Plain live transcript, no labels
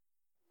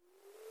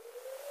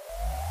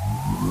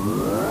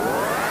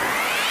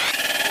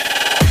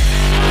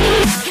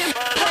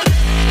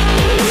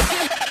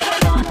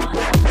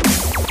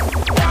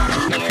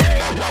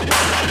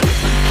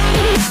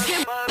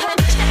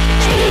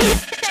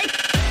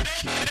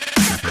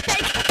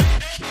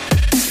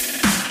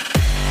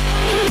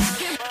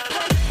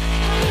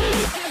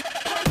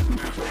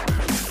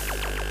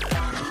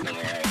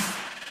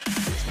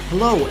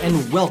Hello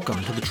and welcome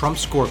to the Trump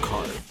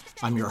Scorecard.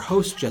 I'm your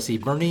host, Jesse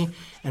Burney,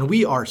 and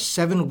we are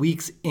 7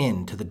 weeks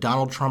into the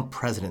Donald Trump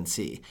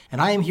presidency,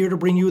 and I am here to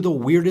bring you the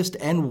weirdest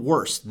and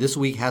worst this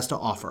week has to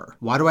offer.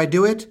 Why do I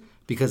do it?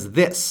 Because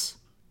this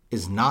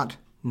is not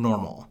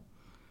normal.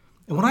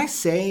 And when I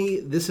say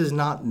this is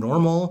not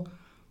normal,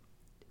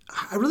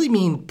 I really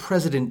mean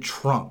President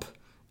Trump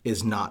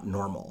is not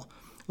normal.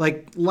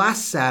 Like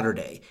last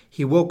Saturday,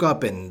 he woke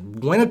up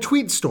and went a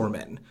tweet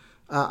storming.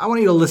 I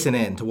want you to listen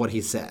in to what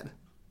he said.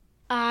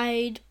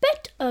 I'd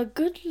bet a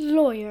good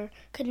lawyer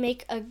could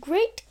make a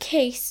great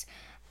case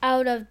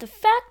out of the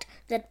fact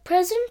that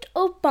President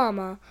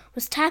Obama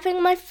was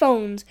tapping my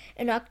phones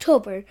in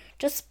October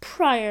just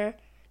prior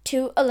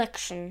to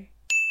election.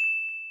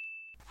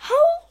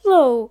 How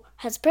low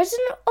has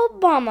President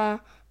Obama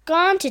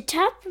gone to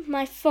tap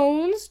my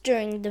phones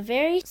during the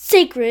very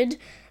sacred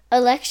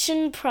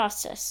election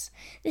process?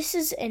 This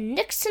is a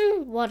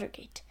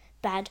Nixon-Watergate,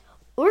 bad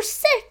or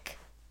sick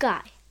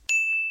guy.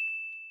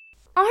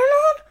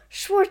 Arnold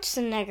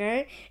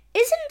Schwarzenegger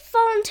isn't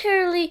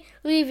voluntarily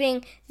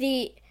leaving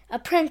The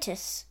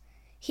Apprentice.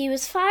 He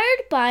was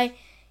fired by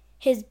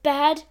his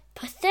bad,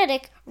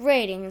 pathetic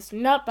ratings,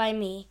 not by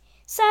me.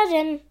 Sad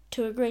end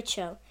to a great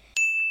show.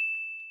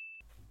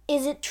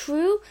 Is it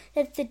true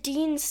that the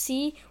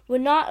DNC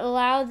would not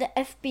allow the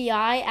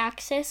FBI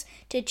access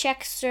to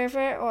check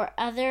server or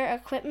other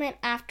equipment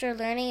after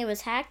learning it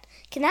was hacked?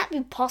 Can that be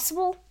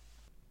possible?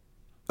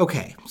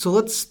 Okay, so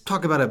let's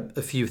talk about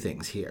a few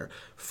things here.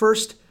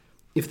 First,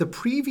 if the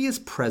previous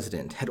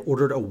president had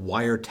ordered a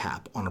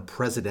wiretap on a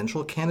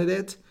presidential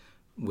candidate,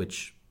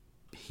 which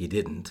he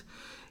didn't,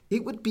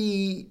 it would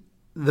be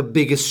the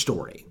biggest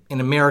story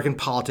in American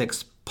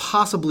politics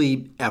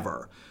possibly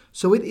ever.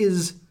 So it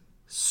is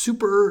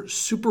super,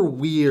 super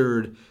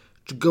weird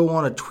to go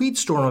on a tweet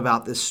storm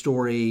about this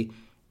story,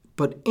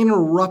 but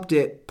interrupt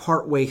it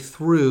partway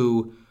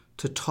through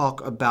to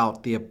talk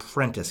about The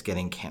Apprentice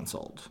getting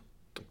canceled.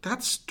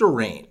 That's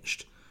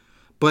deranged.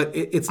 But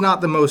it's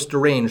not the most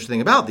deranged thing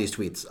about these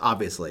tweets,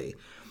 obviously.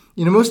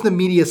 You know, most of the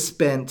media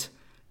spent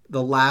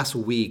the last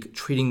week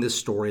treating this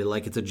story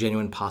like it's a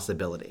genuine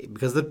possibility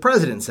because the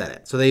president said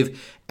it. So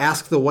they've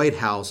asked the White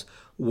House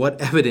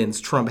what evidence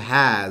Trump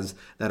has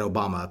that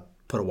Obama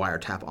put a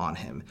wiretap on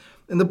him.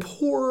 And the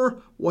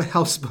poor White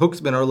House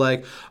spokesmen are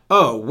like,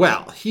 oh,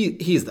 well,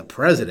 he's the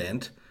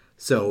president,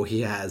 so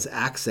he has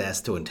access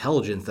to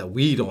intelligence that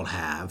we don't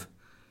have.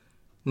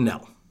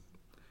 No.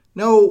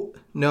 Nope.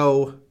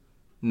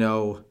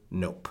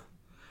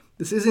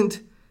 This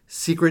isn't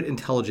secret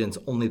intelligence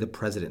only the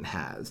president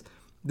has.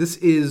 This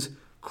is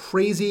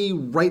crazy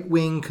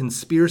right-wing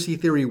conspiracy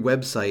theory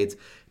websites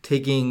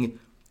taking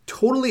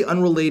totally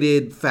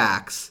unrelated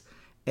facts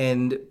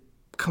and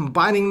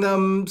combining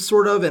them,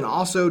 sort of, and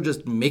also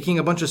just making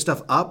a bunch of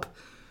stuff up.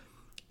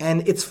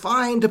 And it's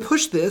fine to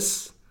push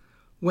this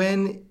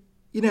when,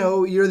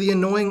 you're the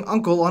annoying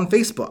uncle on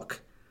Facebook.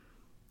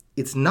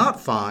 It's not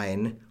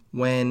fine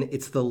when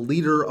it's the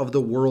leader of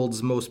the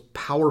world's most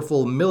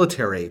powerful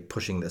military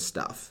pushing this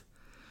stuff.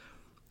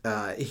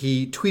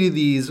 He tweeted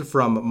these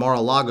from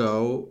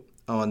Mar-a-Lago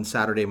on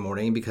Saturday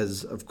morning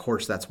because, of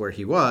course, that's where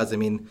he was. I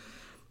mean,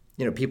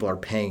 people are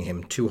paying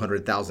him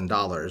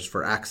 $200,000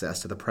 for access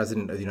to the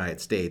President of the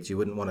United States. You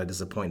wouldn't want to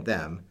disappoint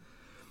them.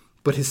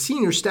 But his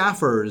senior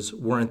staffers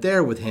weren't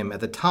there with him at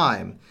the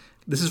time.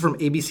 This is from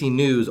ABC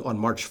News on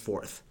March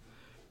 4th.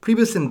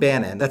 Priebus and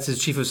Bannon, that's his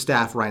chief of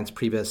staff, Reince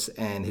Priebus,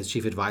 and his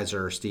chief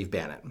advisor, Steve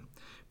Bannon.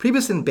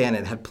 Priebus and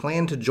Bannon had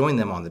planned to join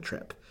them on the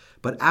trip,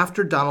 but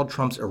after Donald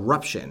Trump's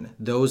eruption,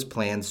 those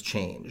plans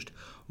changed.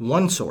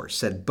 One source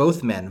said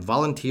both men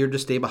volunteered to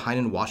stay behind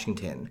in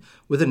Washington,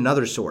 with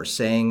another source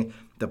saying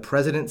the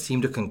president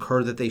seemed to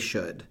concur that they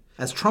should.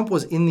 As Trump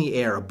was in the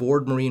air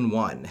aboard Marine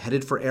One,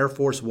 headed for Air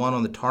Force One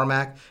on the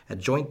tarmac at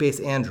Joint Base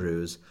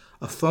Andrews,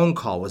 a phone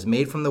call was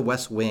made from the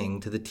West Wing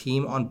to the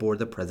team on board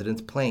the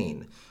president's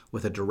plane,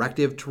 with a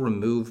directive to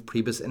remove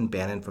Priebus and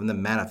Bannon from the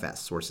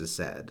manifest, sources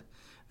said.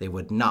 They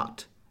would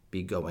not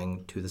be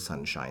going to the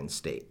Sunshine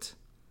State.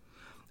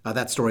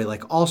 That story,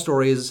 like all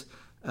stories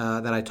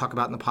that I talk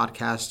about in the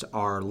podcast,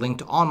 are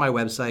linked on my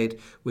website,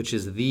 which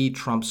is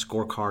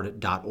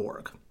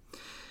thetrumpscorecard.org.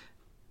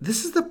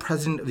 This is the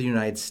President of the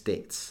United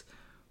States.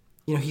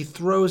 He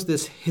throws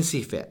this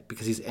hissy fit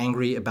because he's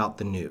angry about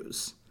the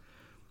news.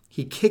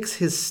 He kicks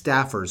his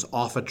staffers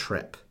off a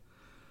trip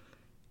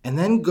and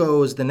then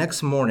goes the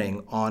next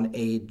morning on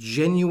a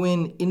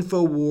genuine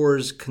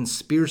InfoWars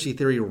conspiracy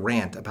theory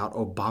rant about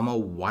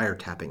Obama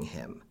wiretapping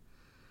him.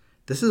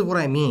 This is what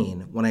I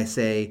mean when I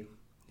say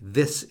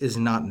this is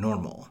not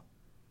normal.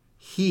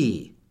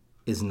 He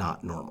is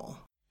not normal.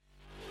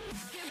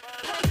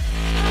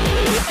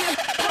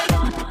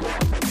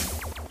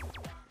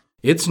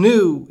 It's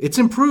new, it's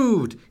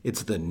improved,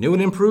 it's the new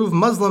and improved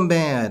Muslim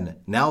ban,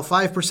 now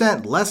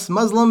 5% less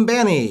Muslim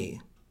banny.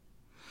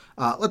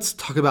 Let's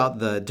talk about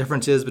the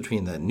differences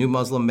between the new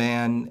Muslim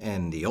ban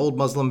and the old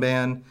Muslim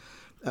ban.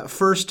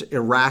 First,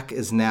 Iraq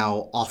is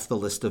now off the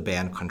list of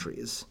banned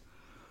countries.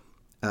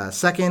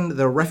 Second,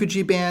 the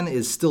refugee ban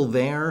is still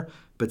there,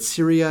 But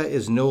Syria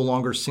is no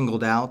longer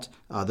singled out.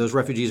 Those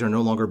refugees are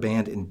no longer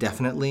banned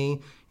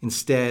indefinitely.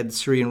 Instead,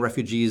 Syrian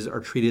refugees are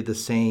treated the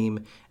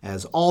same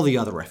as all the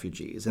other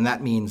refugees, and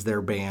that means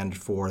they're banned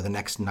for the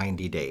next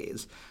 90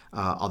 days.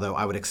 Although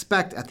I would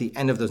expect at the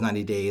end of those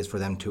 90 days for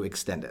them to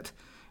extend it,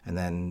 and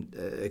then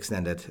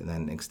extend it, and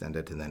then extend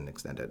it, and then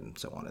extend it, and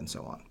so on and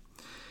so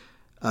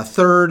on.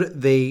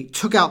 Third, they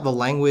took out the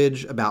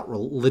language about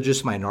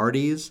religious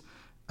minorities.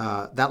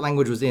 That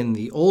language was in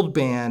the old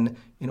ban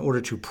in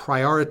order to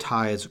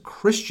prioritize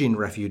Christian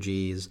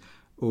refugees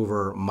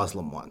over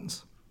Muslim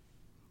ones.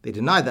 They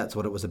denied that's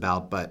what it was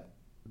about, but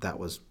that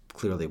was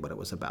clearly what it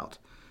was about.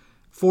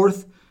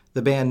 Fourth,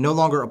 the ban no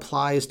longer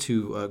applies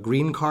to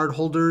green card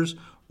holders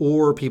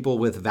or people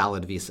with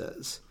valid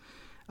visas.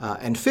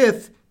 And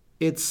fifth,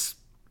 it's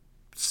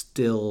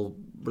still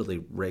really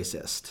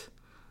racist.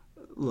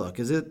 Look,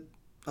 is it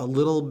a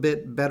little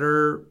bit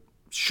better?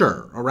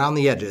 Sure, around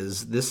the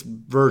edges, this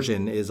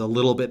version is a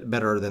little bit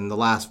better than the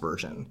last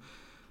version.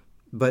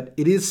 But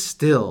it is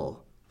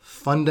still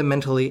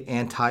fundamentally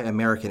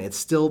anti-American. It's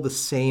still the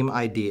same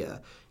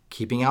idea,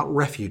 keeping out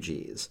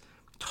refugees,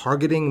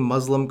 targeting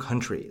Muslim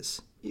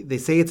countries. They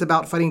say it's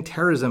about fighting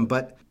terrorism,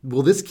 but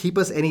will this keep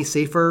us any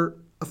safer?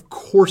 Of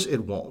course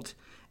it won't.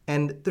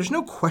 And there's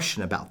no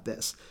question about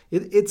this.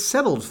 It's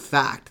settled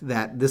fact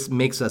that this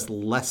makes us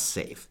less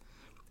safe.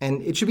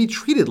 And it should be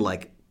treated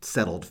like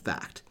settled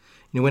fact.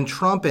 When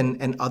Trump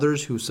and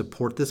others who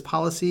support this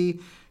policy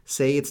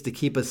say it's to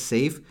keep us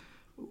safe,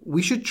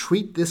 we should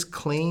treat this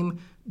claim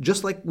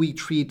just like we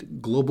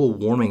treat global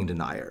warming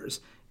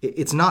deniers.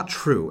 It's not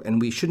true,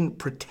 and we shouldn't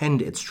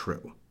pretend it's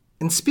true.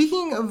 And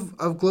speaking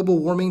of global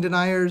warming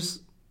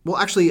deniers, well,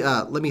 actually,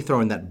 let me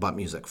throw in that butt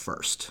music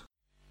first.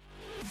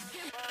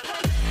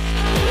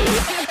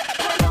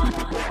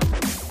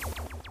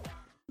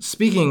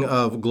 Speaking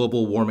of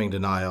global warming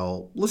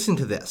denial, listen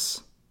to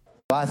this.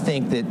 I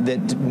think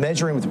that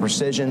measuring with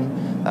precision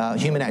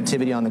human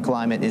activity on the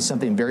climate is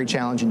something very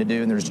challenging to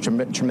do, and there's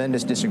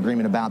tremendous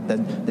disagreement about the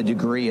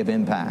degree of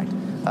impact.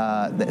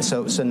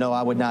 So no,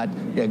 I would not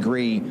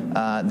agree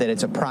that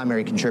it's a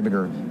primary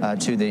contributor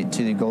to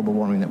the global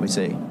warming that we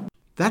see.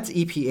 That's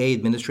EPA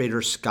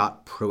Administrator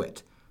Scott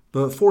Pruitt.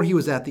 Before he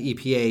was at the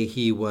EPA,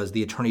 he was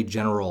the Attorney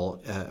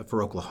General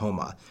for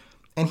Oklahoma.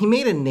 And he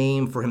made a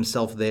name for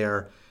himself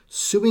there,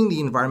 suing the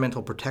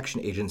Environmental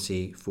Protection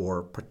Agency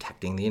for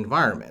protecting the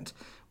environment,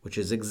 which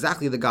is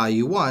exactly the guy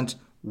you want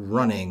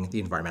running the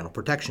Environmental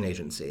Protection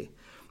Agency.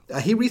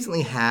 He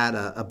recently had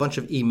a bunch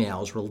of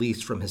emails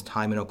released from his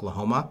time in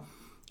Oklahoma,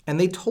 and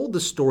they told the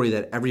story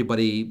that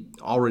everybody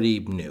already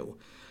knew,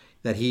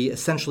 that he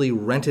essentially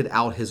rented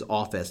out his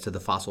office to the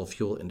fossil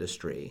fuel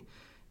industry.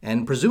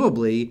 And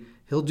presumably,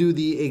 he'll do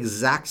the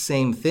exact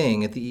same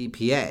thing at the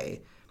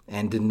EPA.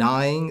 And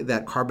denying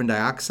that carbon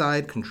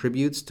dioxide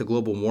contributes to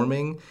global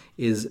warming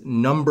is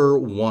number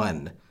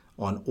one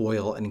on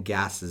oil and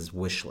gas's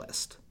wish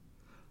list.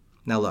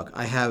 Now look,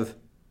 I have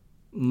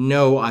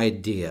no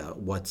idea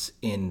what's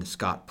in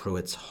Scott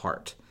Pruitt's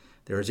heart.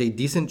 There is a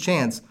decent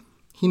chance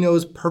he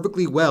knows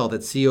perfectly well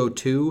that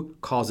CO2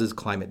 causes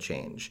climate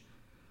change.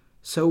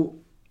 So,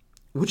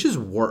 which is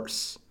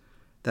worse?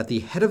 That the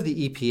head of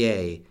the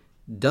EPA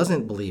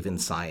doesn't believe in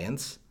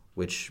science,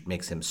 which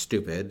makes him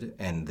stupid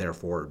and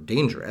therefore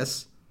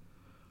dangerous,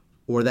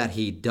 or that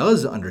he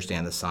does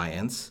understand the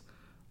science,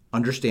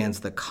 understands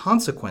the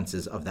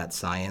consequences of that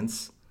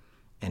science,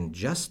 and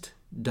just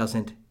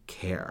doesn't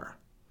care,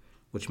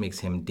 which makes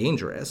him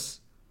dangerous,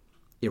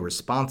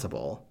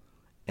 irresponsible,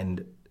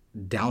 and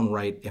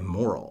downright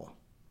immoral.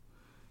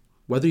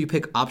 Whether you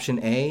pick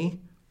option A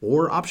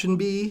or option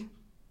B,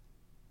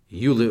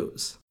 you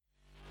lose.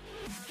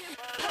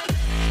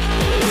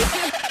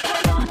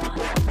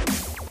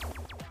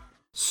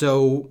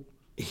 So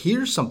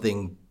here's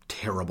something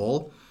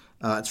terrible.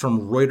 It's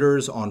from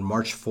Reuters on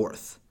March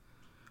 4th.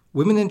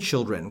 Women and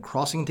children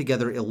crossing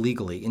together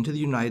illegally into the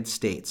United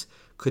States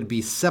could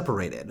be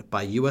separated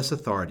by U.S.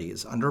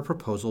 authorities under a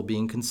proposal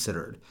being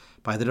considered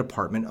by the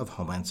Department of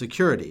Homeland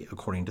Security,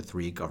 according to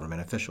 3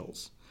 government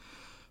officials.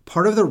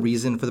 Part of the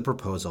reason for the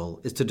proposal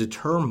is to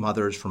deter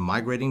mothers from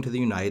migrating to the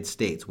United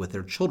States with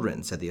their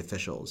children, said the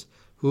officials,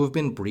 who have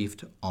been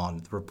briefed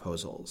on the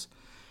proposals.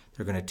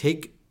 They're going to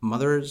take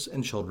mothers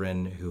and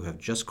children who have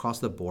just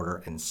crossed the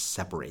border and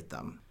separate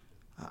them.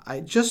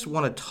 I just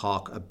want to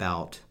talk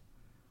about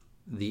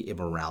the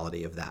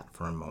immorality of that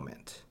for a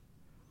moment.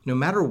 No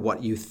matter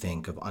what you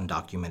think of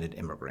undocumented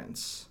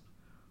immigrants,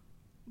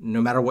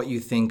 no matter what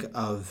you think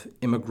of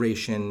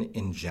immigration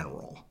in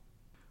general,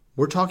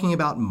 we're talking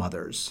about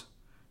mothers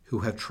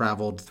who have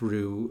traveled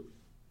through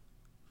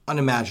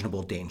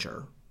unimaginable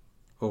danger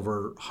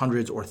over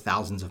hundreds or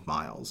thousands of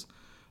miles,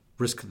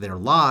 risked their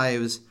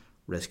lives,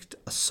 risked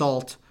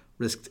assault,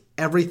 risked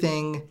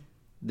everything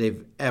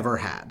they've ever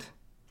had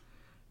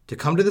to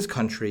come to this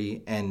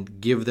country and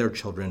give their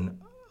children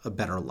a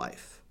better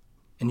life.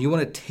 And you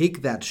want to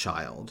take that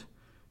child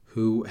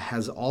who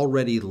has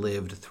already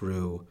lived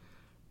through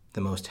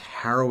the most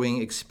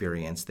harrowing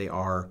experience. They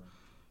are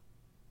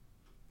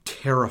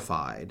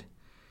terrified,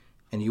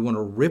 and you want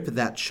to rip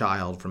that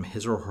child from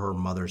his or her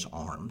mother's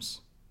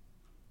arms.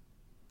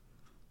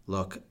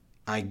 Look,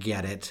 I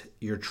get it.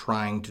 You're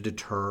trying to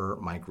deter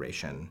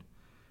migration.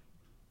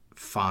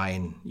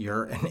 Fine,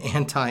 you're an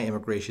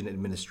anti-immigration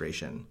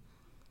administration.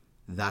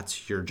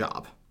 That's your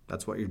job.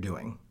 That's what you're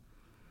doing.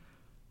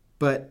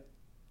 But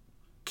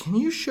can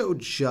you show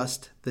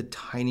just the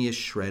tiniest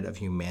shred of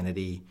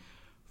humanity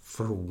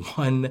for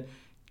one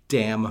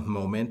damn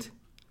moment?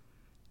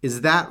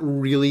 Is that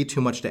really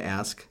too much to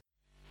ask?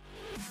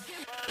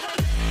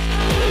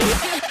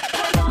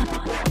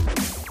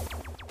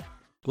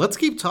 Let's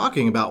keep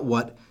talking about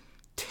what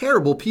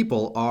terrible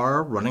people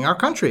are running our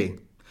country.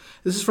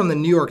 This is from the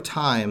New York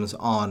Times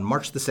on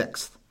March the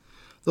 6th.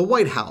 The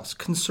White House,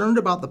 concerned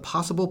about the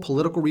possible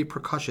political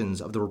repercussions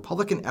of the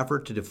Republican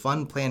effort to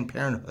defund Planned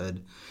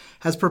Parenthood,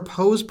 has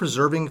proposed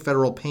preserving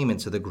federal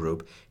payments to the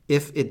group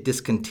if it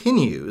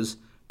discontinues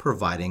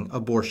providing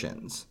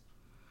abortions.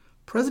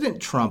 President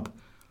Trump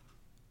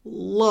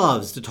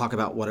loves to talk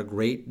about what a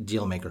great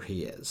deal maker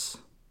he is.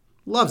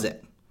 Loves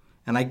it.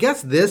 And I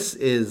guess this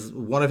is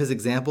one of his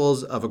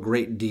examples of a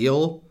great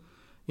deal,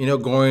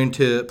 going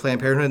to Planned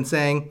Parenthood and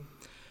saying,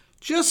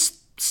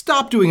 just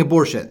stop doing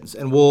abortions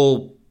and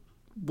we'll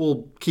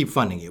keep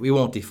funding you. We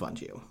won't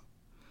defund you.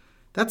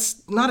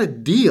 That's not a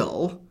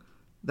deal.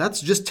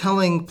 That's just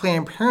telling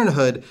Planned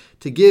Parenthood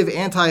to give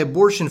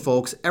anti-abortion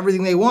folks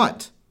everything they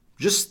want.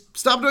 Just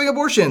stop doing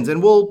abortions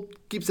and we'll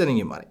keep sending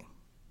you money.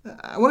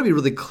 I want to be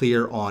really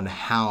clear on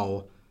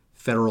how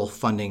federal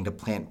funding to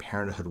Planned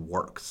Parenthood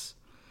works.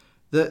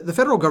 The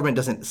federal government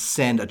doesn't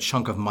send a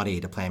chunk of money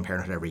to Planned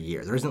Parenthood every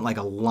year. There isn't like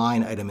a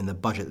line item in the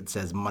budget that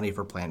says money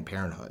for Planned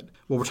Parenthood.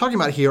 What we're talking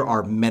about here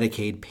are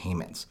Medicaid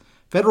payments.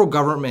 Federal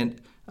government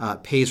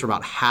pays for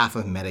about half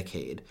of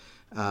Medicaid.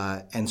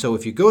 And so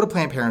if you go to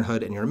Planned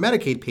Parenthood and you're a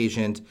Medicaid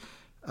patient,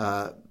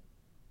 the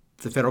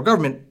federal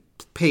government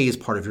pays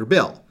part of your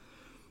bill.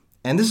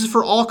 And this is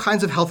for all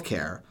kinds of health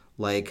care,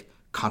 like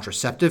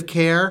contraceptive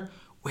care,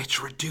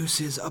 which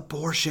reduces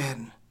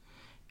abortion,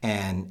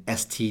 and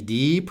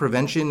STD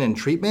prevention and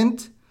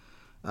treatment,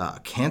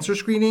 cancer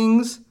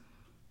screenings,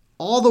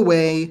 all the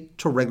way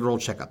to regular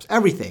checkups.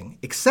 Everything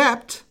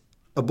except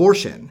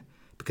abortion,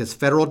 because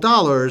federal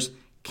dollars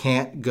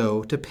can't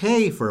go to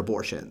pay for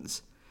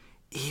abortions,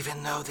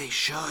 even though they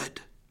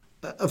should.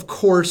 Of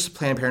course,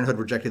 Planned Parenthood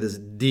rejected this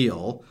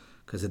deal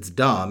because it's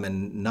dumb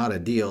and not a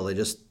deal. They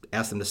just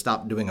asked them to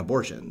stop doing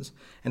abortions.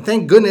 And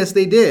thank goodness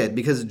they did,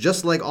 because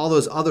just like all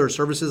those other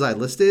services I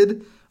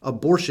listed,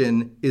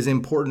 abortion is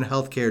important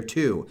healthcare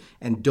too.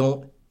 And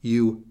don't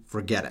you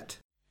forget it.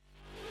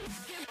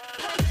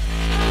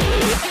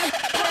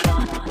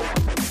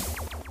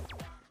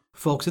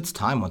 Folks, it's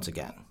time once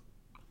again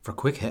for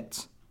Quick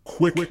Hits.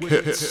 Quick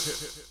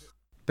Hits.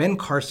 Ben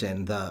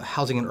Carson, the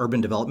Housing and Urban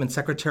Development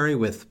Secretary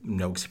with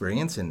no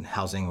experience in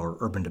housing or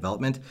urban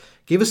development,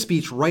 gave a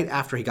speech right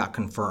after he got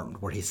confirmed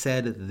where he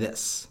said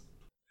this.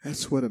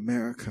 That's what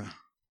America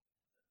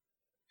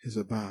is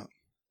about.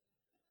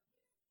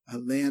 A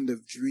land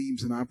of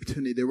dreams and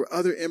opportunity. There were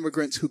other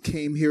immigrants who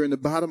came here in the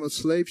bottom of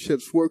slave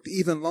ships, worked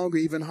even longer,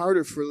 even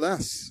harder for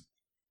less.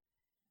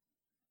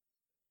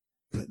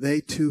 But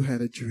they too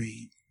had a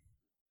dream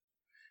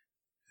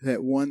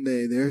that one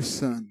day their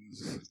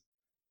sons,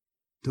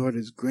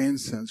 daughters,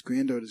 grandsons,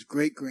 granddaughters,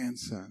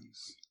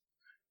 great-grandsons,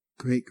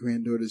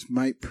 great-granddaughters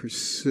might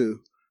pursue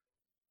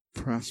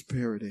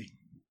prosperity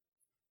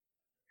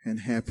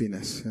and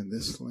happiness in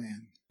this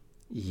land.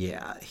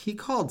 Yeah, he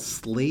called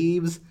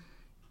slaves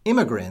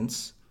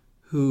immigrants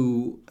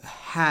who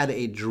had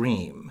a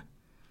dream.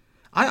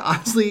 I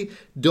honestly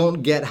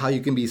don't get how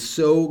you can be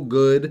so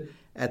good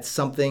at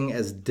something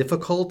as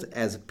difficult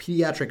as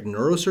pediatric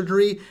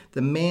neurosurgery.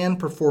 The man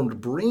performed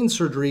brain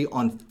surgery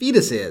on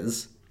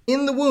fetuses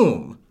in the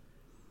womb,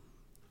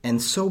 and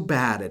so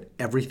bad at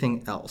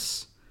everything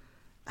else.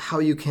 How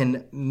you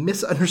can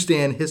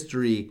misunderstand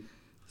history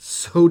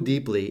so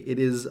deeply, it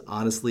is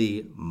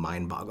honestly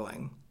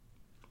mind-boggling.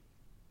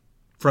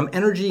 From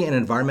Energy and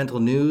Environmental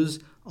News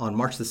on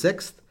March the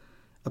 6th,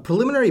 a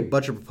preliminary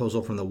budget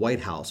proposal from the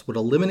White House would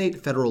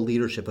eliminate federal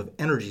leadership of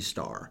Energy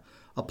Star,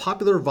 a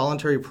popular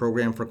voluntary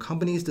program for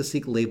companies to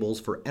seek labels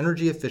for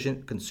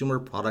energy-efficient consumer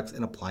products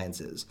and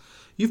appliances.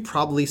 You've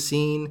probably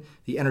seen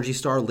the Energy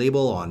Star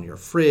label on your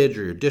fridge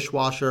or your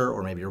dishwasher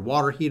or maybe your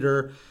water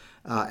heater.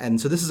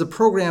 And so this is a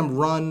program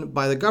run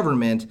by the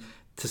government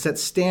to set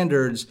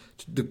standards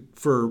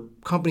for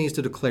companies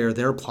to declare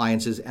their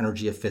appliances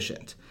energy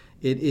efficient.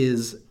 It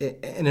is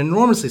an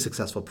enormously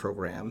successful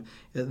program.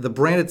 The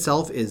brand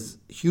itself is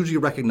hugely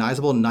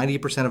recognizable.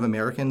 90% of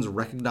Americans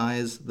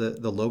recognize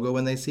the logo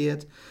when they see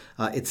it.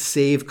 It's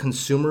saved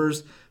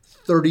consumers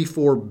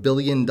 $34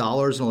 billion in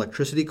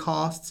electricity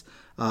costs.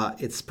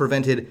 It's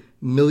prevented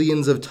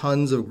millions of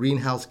tons of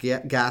greenhouse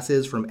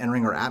gases from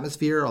entering our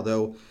atmosphere,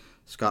 although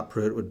Scott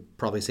Pruitt would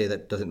probably say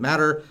that doesn't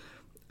matter.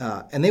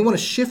 And they want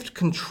to shift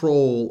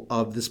control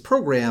of this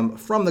program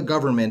from the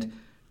government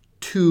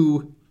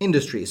to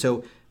industry.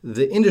 So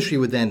the industry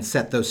would then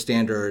set those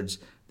standards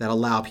that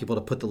allow people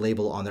to put the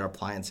label on their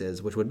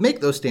appliances, which would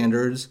make those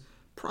standards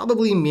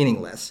probably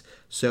meaningless,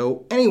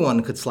 so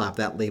anyone could slap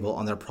that label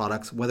on their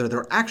products, whether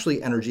they're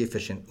actually energy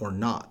efficient or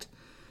not.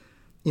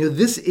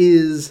 This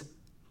is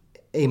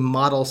a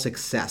model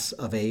success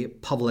of a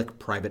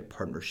public-private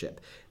partnership.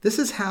 This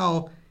is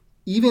how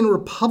even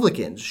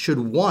Republicans should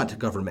want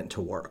government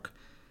to work.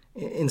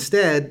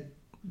 Instead,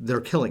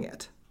 they're killing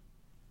it.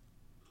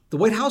 The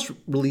White House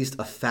released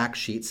a fact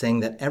sheet saying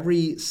that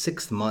every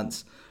 6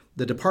 months,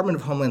 the Department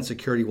of Homeland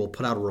Security will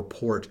put out a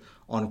report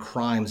on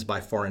crimes by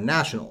foreign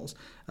nationals.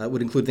 It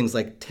would include things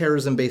like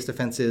terrorism-based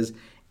offenses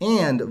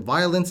and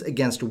violence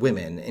against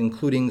women,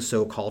 including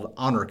so-called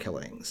honor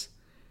killings.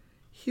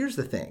 Here's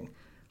the thing.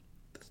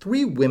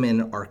 3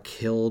 women are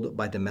killed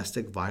by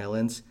domestic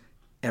violence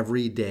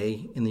every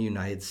day in the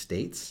United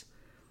States.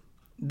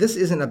 This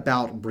isn't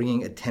about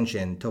bringing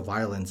attention to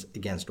violence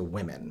against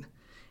women.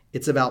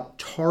 It's about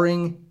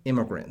tarring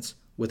immigrants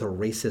with a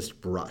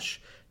racist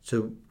brush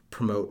to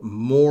promote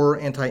more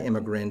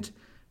anti-immigrant,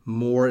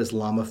 more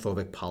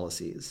Islamophobic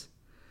policies.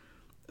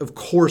 Of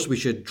course, we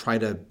should try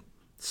to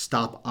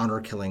stop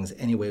honor killings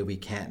any way we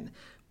can,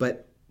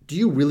 but do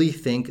you really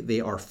think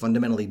they are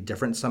fundamentally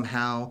different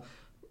somehow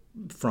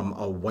from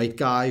a white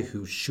guy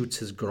who shoots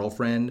his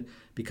girlfriend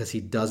because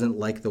he doesn't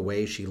like the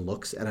way she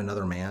looks at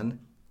another man?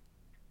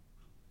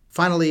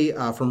 Finally,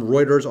 from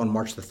Reuters on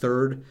March the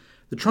 3rd,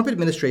 the Trump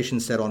administration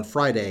said on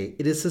Friday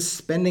it is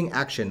suspending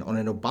action on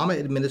an Obama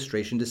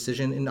administration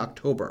decision in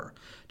October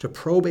to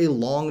probe a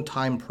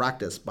long-time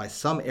practice by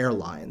some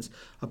airlines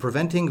of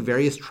preventing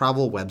various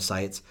travel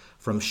websites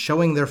from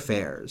showing their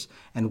fares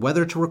and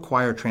whether to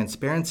require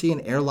transparency in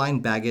airline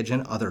baggage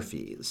and other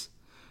fees.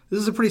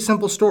 This is a pretty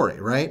simple story,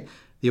 right?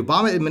 The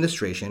Obama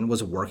administration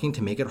was working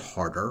to make it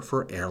harder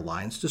for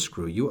airlines to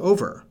screw you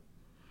over.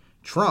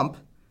 Trump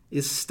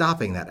is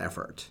stopping that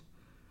effort.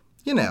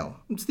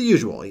 It's the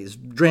usual. He's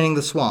draining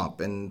the swamp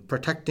and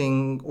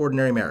protecting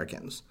ordinary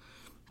Americans,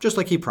 just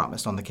like he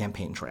promised on the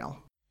campaign trail.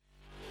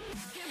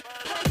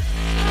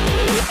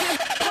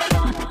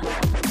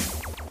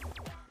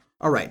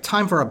 All right,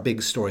 time for our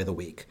big story of the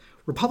week.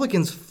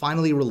 Republicans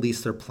finally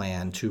released their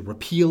plan to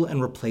repeal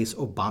and replace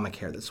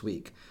Obamacare this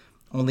week.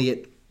 Only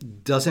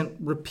it doesn't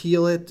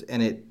repeal it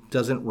and it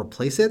doesn't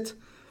replace it.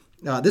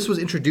 This was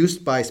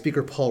introduced by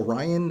Speaker Paul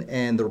Ryan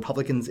and the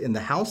Republicans in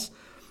the House.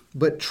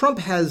 But Trump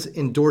has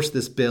endorsed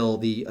this bill,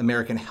 the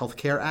American Health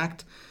Care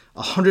Act,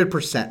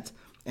 100%,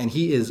 and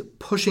he is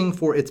pushing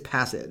for its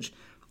passage.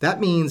 That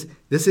means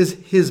this is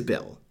his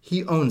bill.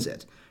 He owns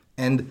it.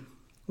 And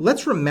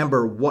let's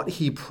remember what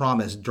he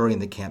promised during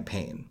the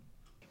campaign.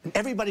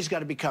 Everybody's got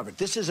to be covered.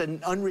 This is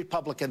an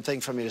un-Republican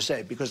thing for me to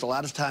say, because a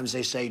lot of times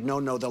they say,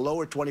 no, the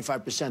lower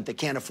 25%, they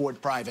can't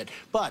afford private.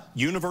 But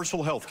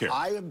universal health care.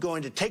 I am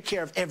going to take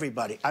care of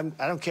everybody. I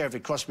don't care if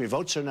it costs me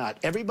votes or not.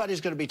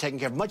 Everybody's going to be taken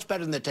care of much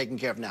better than they're taken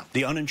care of now.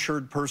 The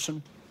uninsured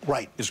person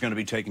is going to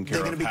be taken care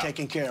of. They're going to be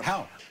taken care of.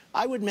 How?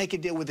 I would make a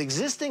deal with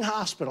existing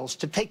hospitals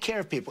to take care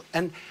of people.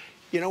 And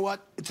you know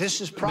what?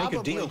 This is probably...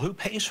 Make a deal. Who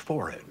pays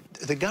for it?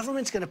 The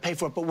government's going to pay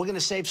for it, but we're going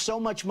to save so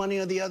much money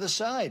on the other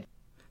side.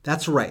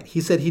 That's right.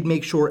 He said he'd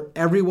make sure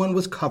everyone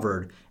was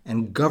covered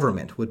and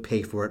government would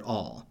pay for it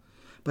all.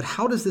 But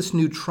how does this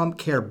new Trump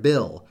Care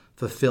bill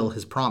fulfill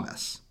his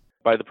promise?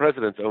 By the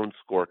president's own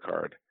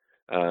scorecard,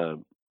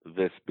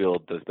 this bill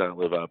does not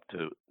live up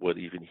to what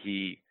even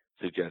he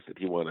suggested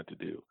he wanted to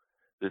do.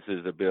 This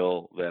is a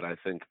bill that I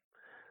think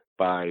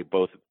by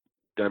both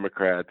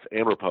Democrats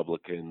and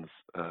Republicans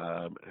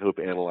who have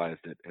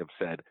analyzed it have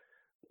said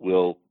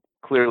will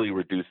clearly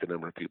reduce the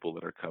number of people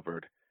that are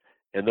covered.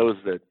 And those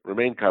that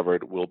remain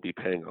covered will be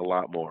paying a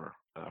lot more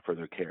for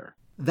their care.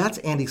 That's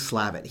Andy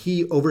Slavitt.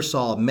 He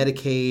oversaw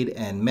Medicaid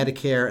and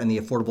Medicare and the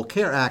Affordable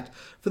Care Act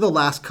for the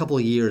last couple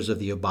of years of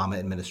the Obama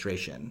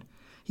administration.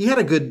 He had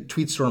a good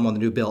tweet storm on the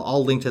new bill.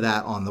 I'll link to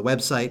that on the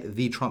website,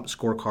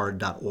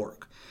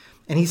 thetrumpscorecard.org.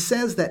 And he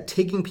says that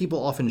taking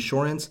people off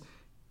insurance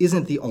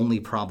isn't the only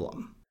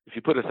problem. If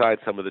you put aside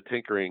some of the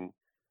tinkering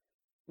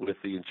with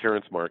the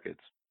insurance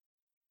markets,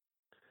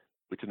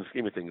 which in the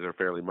scheme of things are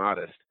fairly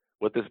modest,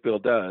 what this bill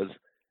does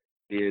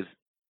is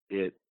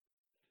it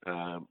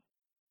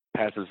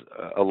passes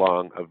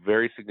along a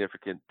very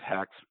significant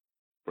tax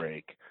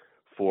break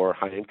for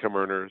high-income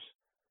earners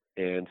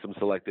and some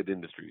selected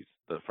industries,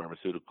 the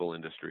pharmaceutical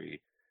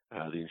industry,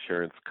 the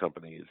insurance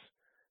companies,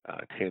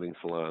 tanning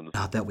salons.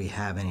 Not that we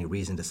have any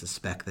reason to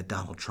suspect that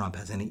Donald Trump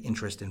has any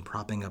interest in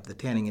propping up the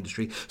tanning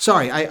industry.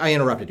 Sorry, I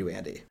interrupted you,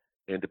 Andy.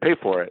 And to pay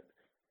for it,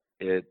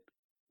 it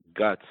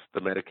guts the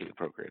Medicaid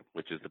program,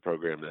 which is the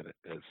program that,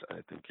 as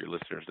I think your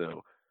listeners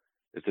know,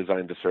 is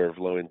designed to serve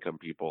low-income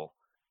people,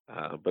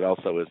 but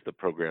also is the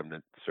program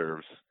that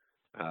serves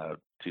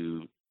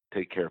to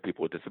take care of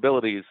people with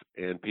disabilities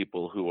and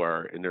people who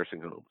are in nursing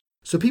homes.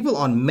 So people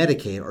on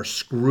Medicaid are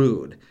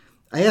screwed.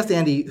 I asked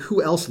Andy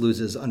who else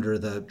loses under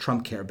the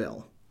Trump Care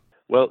bill.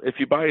 Well, if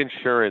you buy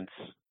insurance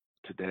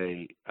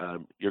today,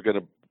 you're going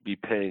to be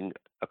paying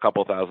a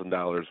couple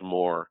 $1,000s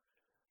more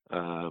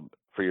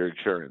for your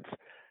insurance.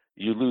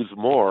 You lose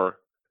more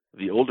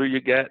the older you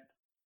get,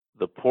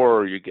 the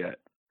poorer you get.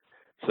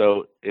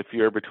 So if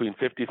you're between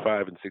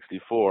 55 and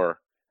 64,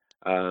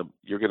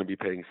 you're going to be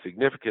paying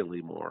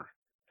significantly more.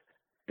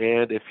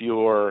 And if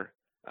you're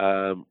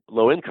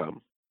low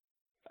income,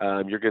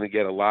 you're going to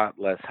get a lot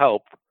less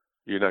help.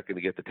 You're not going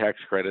to get the tax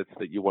credits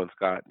that you once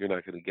got. You're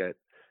not going to get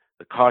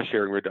the cost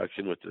sharing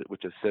reduction,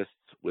 which assists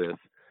with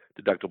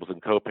deductibles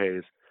and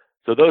copays.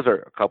 So those are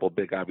a couple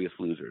big obvious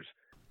losers.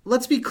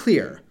 Let's be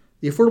clear.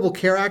 The Affordable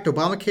Care Act,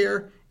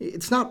 Obamacare,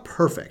 it's not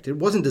perfect. It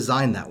wasn't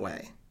designed that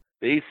way.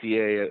 The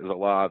ACA as a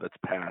law that's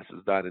passed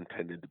is not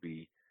intended to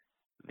be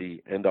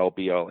the end-all,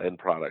 be-all, end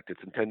product.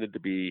 It's intended to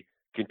be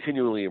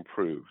continually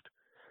improved.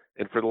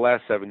 And for the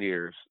last 7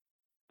 years,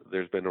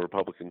 there's been a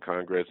Republican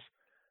Congress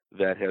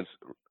that has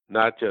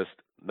not just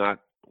not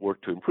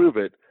worked to improve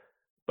it,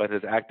 but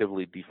has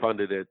actively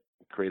defunded it,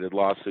 created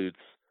lawsuits,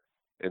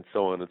 and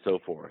so on and so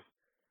forth.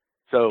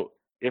 So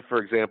if, for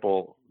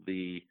example,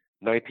 the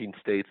 19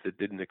 states that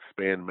didn't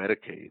expanded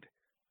Medicaid,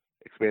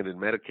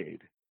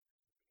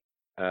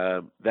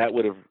 that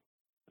would have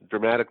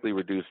dramatically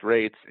reduced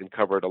rates and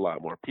covered a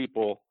lot more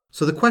people.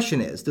 So the question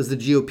is, does the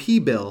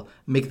GOP bill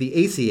make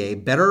the ACA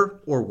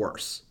better or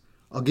worse?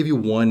 I'll give you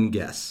one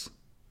guess.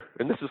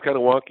 And this is kind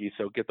of wonky,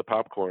 so get the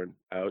popcorn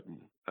out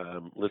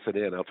and listen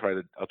in. I'll try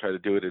to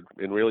do it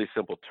in really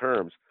simple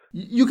terms.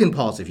 You can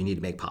pause if you need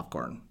to make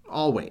popcorn.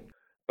 I'll wait.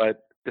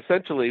 But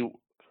essentially,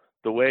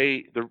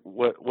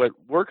 what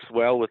works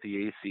well with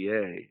the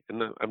ACA,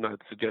 and I'm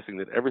not suggesting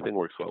that everything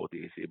works well with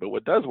the ACA, but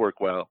what does work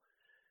well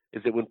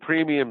is that when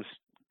premiums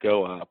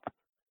go up,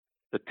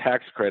 the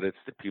tax credits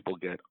that people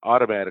get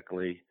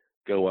automatically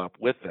go up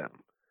with them.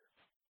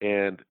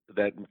 And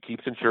that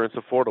keeps insurance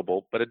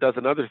affordable, but it does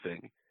another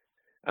thing.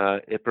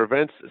 It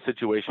prevents a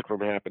situation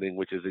from happening,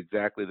 which is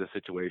exactly the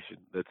situation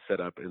that's set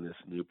up in this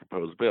new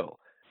proposed bill.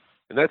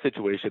 And that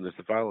situation is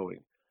the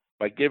following.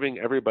 By giving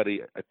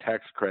everybody a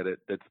tax credit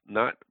that's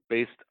not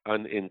based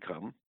on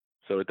income,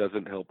 so it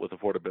doesn't help with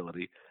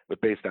affordability, but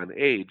based on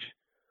age,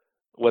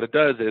 what it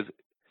does is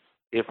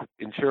if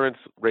insurance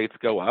rates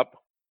go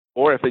up,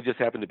 or if they just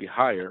happen to be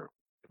higher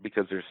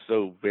because they're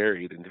so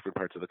varied in different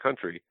parts of the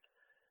country,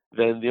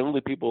 then the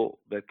only people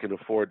that can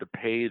afford to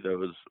pay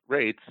those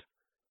rates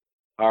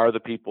are the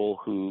people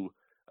who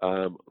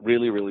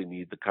really, really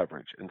need the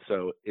coverage. And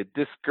so it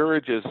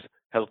discourages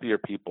healthier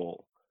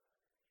people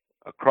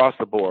across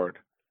the board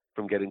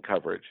from getting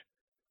coverage.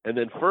 And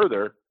then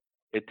further,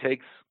 it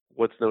takes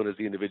what's known as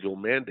the individual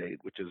mandate,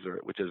 which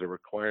is a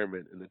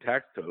requirement in the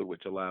tax code,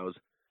 which allows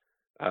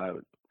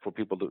for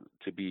people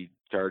to be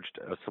charged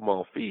a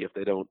small fee if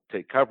they don't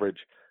take coverage.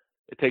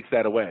 It takes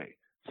that away.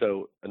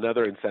 So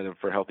another incentive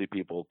for healthy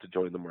people to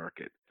join the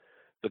market.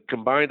 The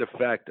combined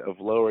effect of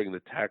lowering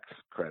the tax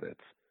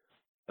credits,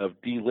 of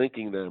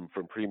delinking them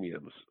from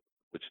premiums,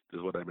 which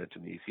is what I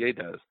mentioned the ACA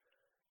does,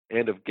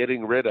 and of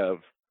getting rid of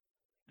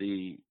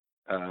the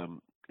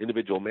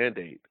individual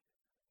mandate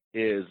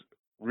is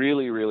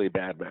really, really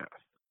bad math.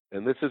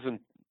 And this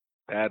isn't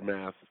bad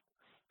math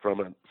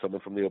from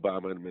someone from the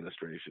Obama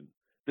administration.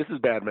 This is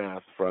bad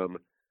math from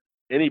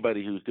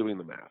anybody who's doing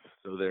the math.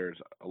 So there's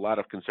a lot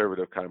of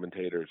conservative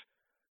commentators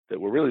that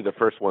were really the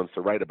first ones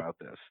to write about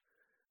this.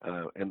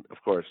 And of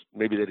course,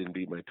 maybe they didn't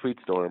beat my tweet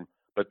storm,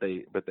 but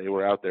they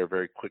were out there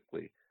very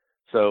quickly.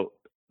 So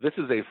this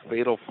is a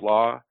fatal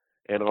flaw,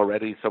 and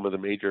already some of the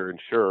major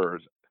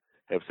insurers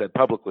have said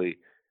publicly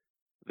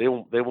they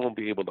won't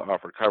be able to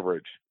offer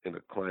coverage in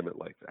a climate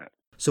like that.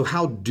 So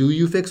how do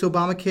you fix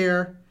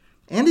Obamacare?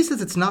 Andy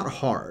says it's not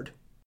hard.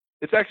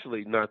 It's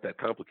actually not that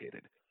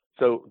complicated.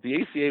 So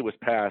the ACA was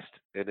passed,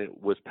 and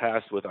it was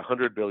passed with a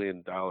 $100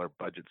 billion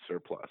budget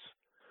surplus.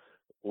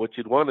 What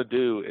you'd want to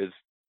do is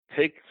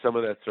take some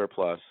of that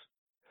surplus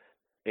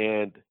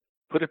and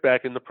put it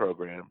back in the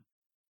program.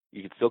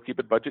 You can still keep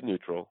it budget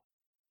neutral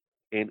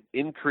and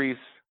increase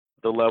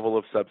the level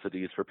of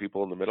subsidies for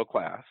people in the middle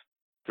class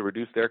to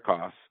reduce their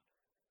costs,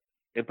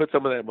 and put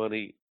some of that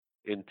money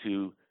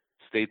into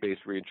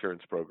state-based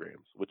reinsurance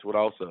programs, which would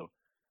also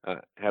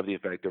have the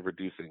effect of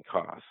reducing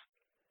costs.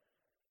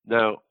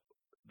 Now,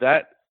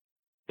 that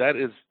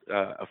is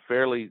a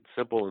fairly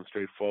simple and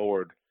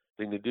straightforward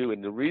thing to do,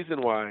 and the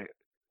reason why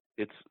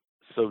it's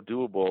so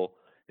doable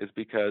is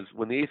because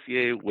when the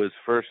ACA was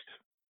first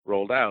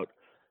rolled out,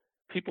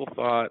 people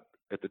thought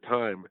at the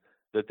time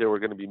that there were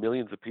going to be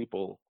millions of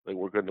people that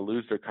were going to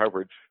lose their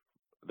coverage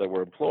that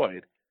were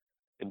employed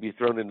and be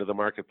thrown into the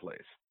marketplace.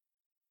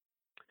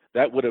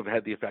 That would have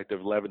had the effect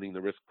of leavening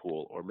the risk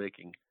pool or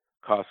making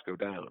costs go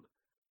down.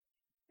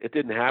 It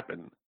didn't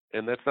happen,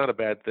 and that's not a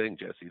bad thing,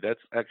 Jesse. That's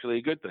actually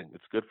a good thing.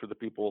 It's good for the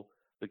people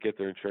that get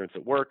their insurance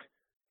at work.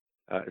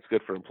 It's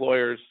good for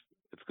employers.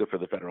 It's good for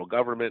the federal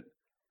government.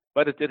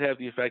 But it did have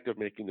the effect of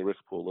making the risk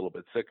pool a little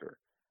bit sicker.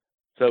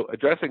 So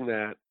addressing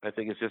that, I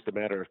think, is just a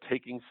matter of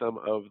taking some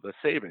of the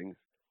savings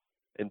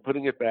and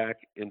putting it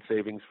back in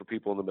savings for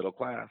people in the middle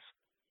class.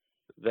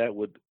 That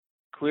would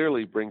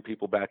clearly bring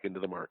people back into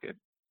the market,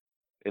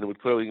 and it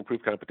would clearly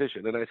improve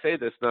competition. And I say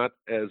this not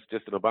as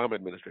just an Obama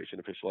administration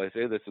official. I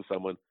say this as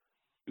someone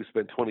who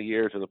spent 20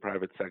 years in the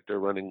private sector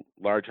running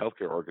large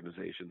healthcare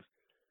organizations.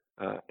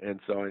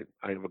 And so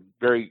I have a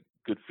very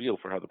good feel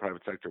for how the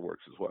private sector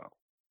works as well.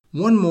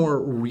 One more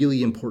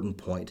really important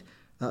point.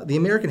 The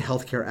American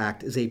Health Care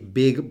Act is a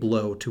big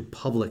blow to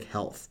public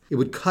health. It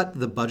would cut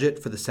the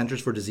budget for the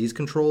Centers for Disease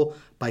Control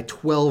by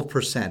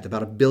 12%,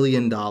 about $1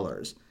 billion.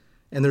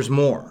 And there's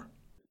more.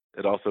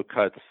 It also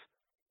cuts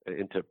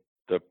into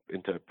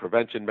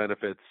prevention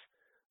benefits.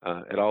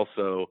 It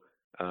also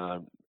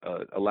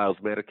allows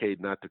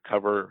Medicaid not to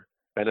cover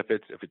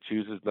benefits if it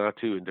chooses not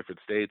to in different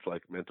states,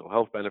 like mental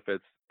health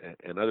benefits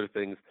and other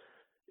things.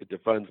 It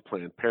defunds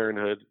Planned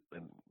Parenthood,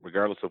 and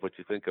regardless of what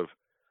you think of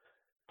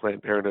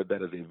Planned Parenthood,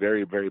 that is a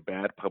very, very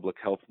bad public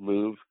health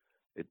move.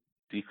 It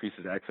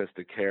decreases access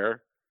to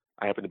care.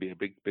 I happen to be a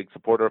big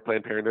supporter of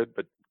Planned Parenthood,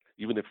 but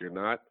even if you're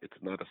not, it's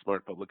not a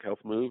smart public health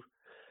move.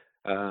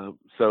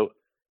 So,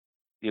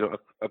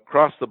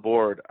 across the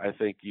board, I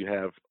think you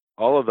have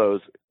all of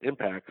those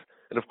impacts.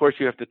 And of course,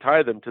 you have to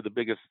tie them to the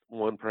biggest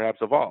one perhaps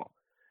of all,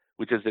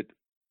 which is that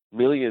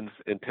millions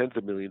and tens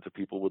of millions of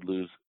people would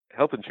lose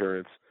health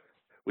insurance,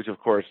 which of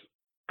course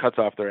cuts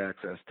off their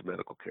access to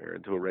medical care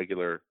and to a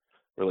regular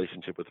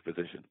relationship with a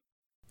physician.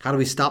 How do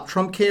we stop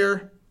Trump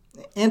care?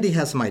 Andy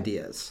has some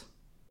ideas.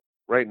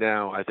 Right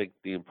now, I think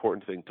the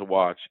important thing to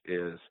watch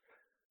is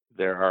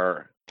there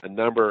are a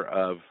number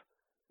of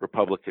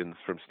Republicans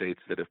from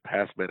states that have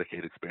passed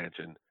Medicaid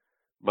expansion,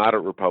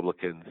 moderate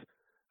Republicans,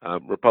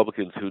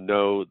 Republicans who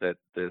know that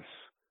this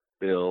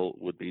bill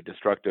would be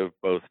destructive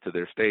both to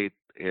their state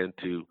and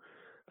to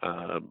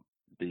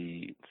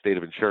the state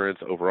of insurance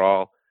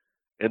overall.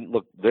 And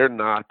look, they're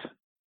not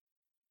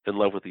in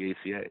love with the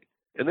ACA,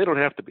 and they don't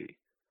have to be.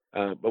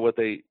 But what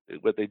they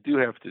do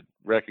have to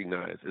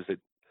recognize is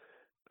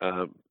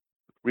that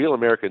real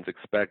Americans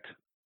expect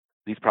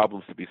these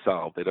problems to be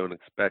solved. They don't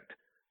expect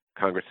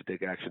Congress to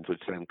take actions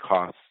which send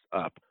costs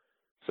up.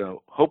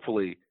 So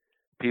hopefully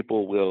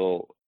people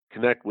will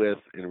connect with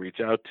and reach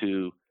out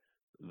to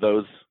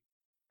those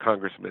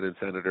congressmen and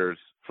senators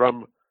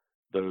from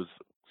those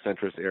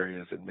centrist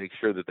areas and make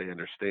sure that they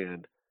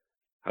understand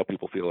how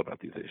people feel about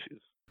these issues.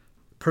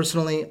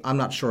 Personally, I'm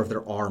not sure if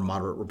there are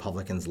moderate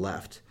Republicans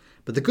left.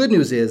 But the good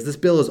news is this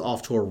bill is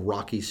off to a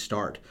rocky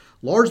start,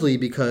 largely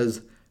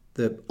because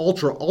the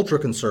ultra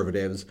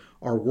conservatives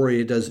are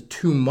worried it does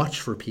too much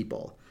for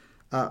people.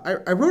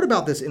 I wrote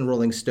about this in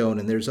Rolling Stone,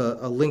 and there's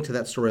a link to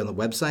that story on the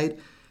website.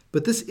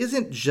 But this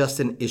isn't just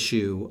an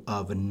issue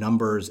of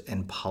numbers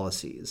and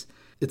policies.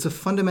 It's a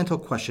fundamental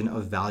question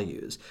of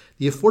values.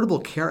 The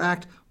Affordable Care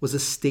Act was a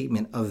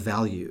statement of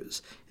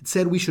values. It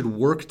said we should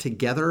work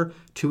together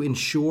to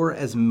insure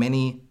as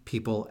many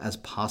people as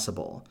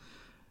possible.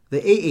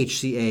 The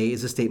AHCA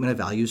is a statement of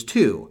values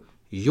too.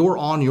 You're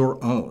on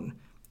your own.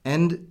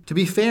 And to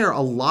be fair,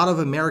 a lot of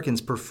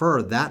Americans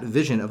prefer that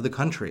vision of the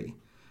country.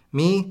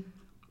 Me,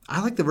 I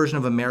like the version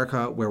of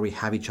America where we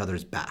have each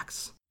other's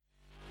backs.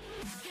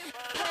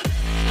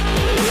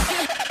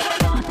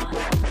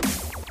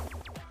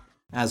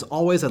 As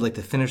always, I'd like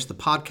to finish the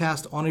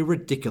podcast on a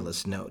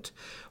ridiculous note.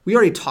 We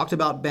already talked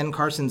about Ben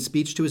Carson's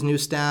speech to his new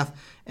staff,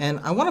 and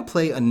I want to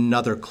play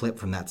another clip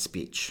from that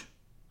speech.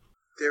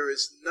 There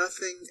is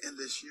nothing in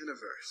this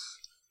universe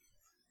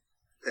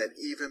that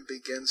even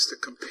begins to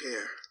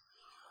compare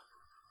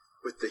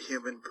with the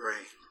human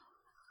brain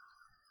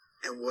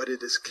and what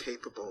it is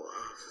capable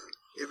of.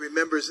 It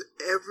remembers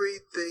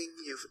everything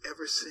you've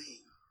ever seen,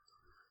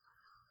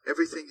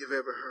 everything you've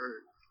ever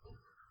heard.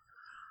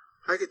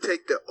 I could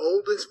take the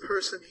oldest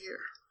person here,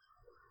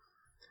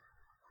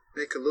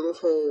 make a little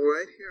hole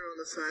right here on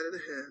the side of the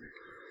head,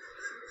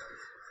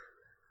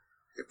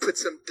 and put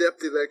some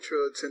depth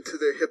electrodes into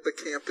their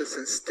hippocampus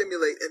and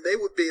stimulate, and they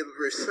would be able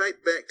to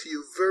recite back to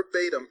you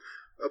verbatim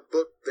a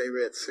book they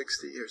read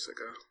 60 years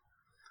ago.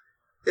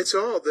 It's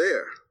all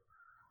there.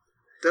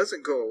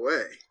 Doesn't go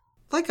away.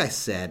 Like I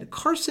said,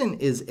 Carson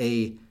is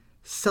a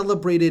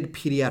celebrated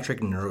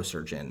pediatric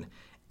neurosurgeon,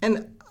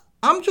 and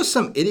I'm just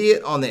some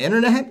idiot on the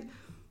internet.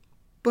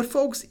 But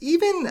folks,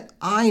 even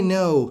I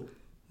know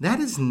that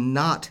is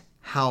not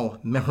how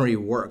memory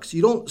works.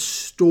 You don't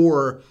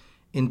store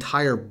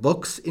entire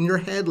books in your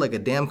head like a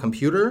damn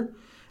computer.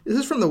 This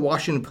is from the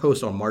Washington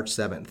Post on March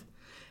 7th.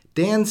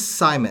 Dan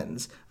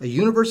Simons, a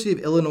University of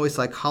Illinois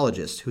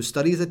psychologist who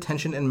studies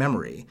attention and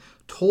memory,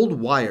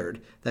 told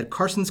Wired that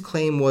Carson's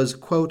claim was,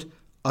 quote,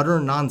 utter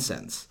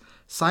nonsense.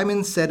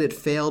 Simons said it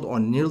failed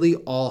on nearly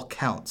all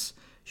counts.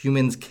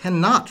 Humans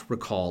cannot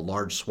recall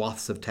large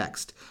swaths of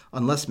text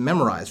unless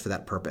memorized for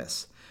that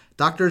purpose.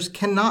 Doctors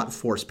cannot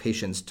force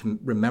patients to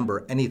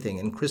remember anything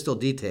in crystal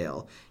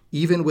detail,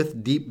 even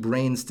with deep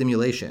brain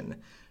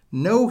stimulation.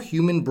 No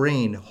human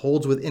brain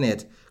holds within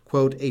it,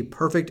 quote, a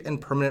perfect and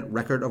permanent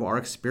record of our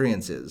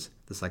experiences,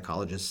 the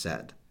psychologist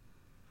said.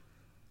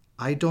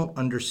 I don't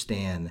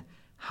understand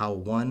how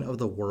one of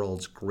the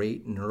world's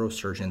great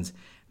neurosurgeons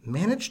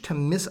managed to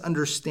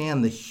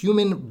misunderstand the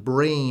human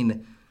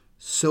brain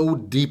so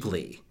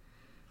deeply.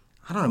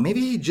 I don't know, maybe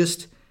he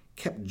just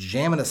kept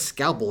jamming a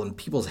scalpel in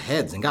people's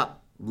heads and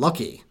got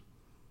lucky.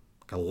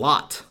 Like a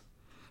lot.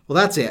 Well,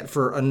 that's it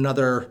for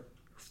another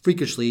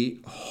freakishly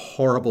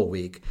horrible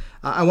week.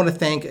 I want to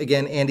thank,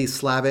 again, Andy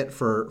Slavitt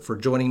for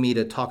joining me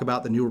to talk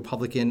about the new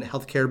Republican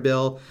healthcare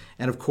bill,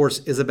 and, of course,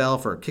 Isabel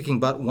for kicking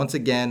butt once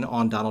again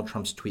on Donald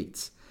Trump's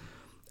tweets.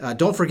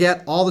 Don't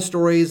forget all the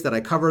stories that I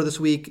cover this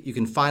week. You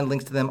can find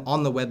links to them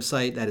on the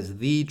website. That is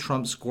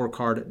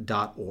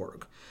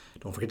thetrumpscorecard.org.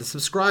 Don't forget to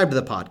subscribe to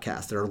the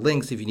podcast. There are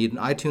links if you need an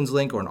iTunes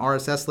link or an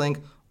RSS link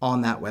on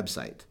that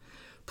website.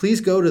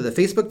 Please go to the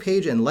Facebook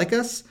page and like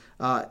us.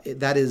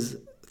 That is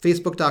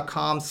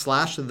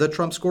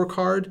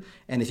facebook.com/thetrumpscorecard.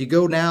 And if you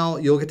go now,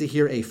 you'll get to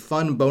hear a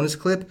fun bonus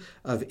clip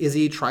of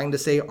Izzy trying to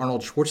say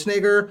Arnold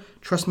Schwarzenegger.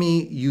 Trust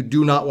me, you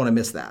do not want to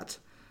miss that.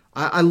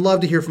 I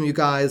love to hear from you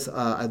guys.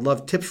 I'd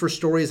love tips for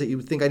stories that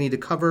you think I need to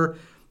cover,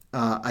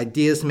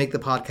 ideas to make the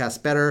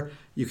podcast better.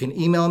 You can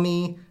email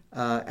me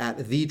at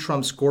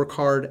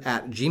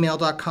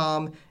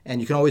thetrumpscorecard@gmail.com,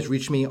 and you can always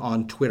reach me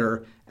on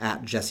Twitter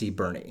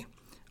 @JesseBurney.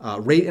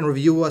 Rate and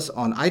review us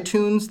on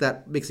iTunes.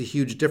 That makes a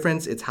huge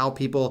difference. It's how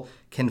people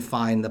can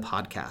find the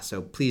podcast,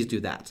 so please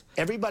do that.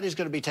 Everybody's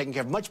going to be taken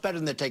care of much better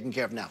than they're taken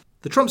care of now.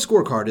 The Trump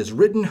Scorecard is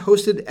written,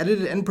 hosted,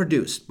 edited, and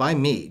produced by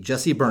me,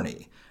 Jesse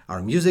Burney.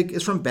 Our music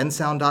is from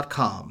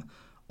bensound.com.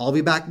 I'll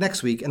be back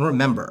next week, and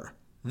remember,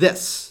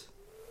 this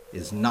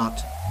is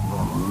not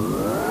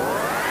normal.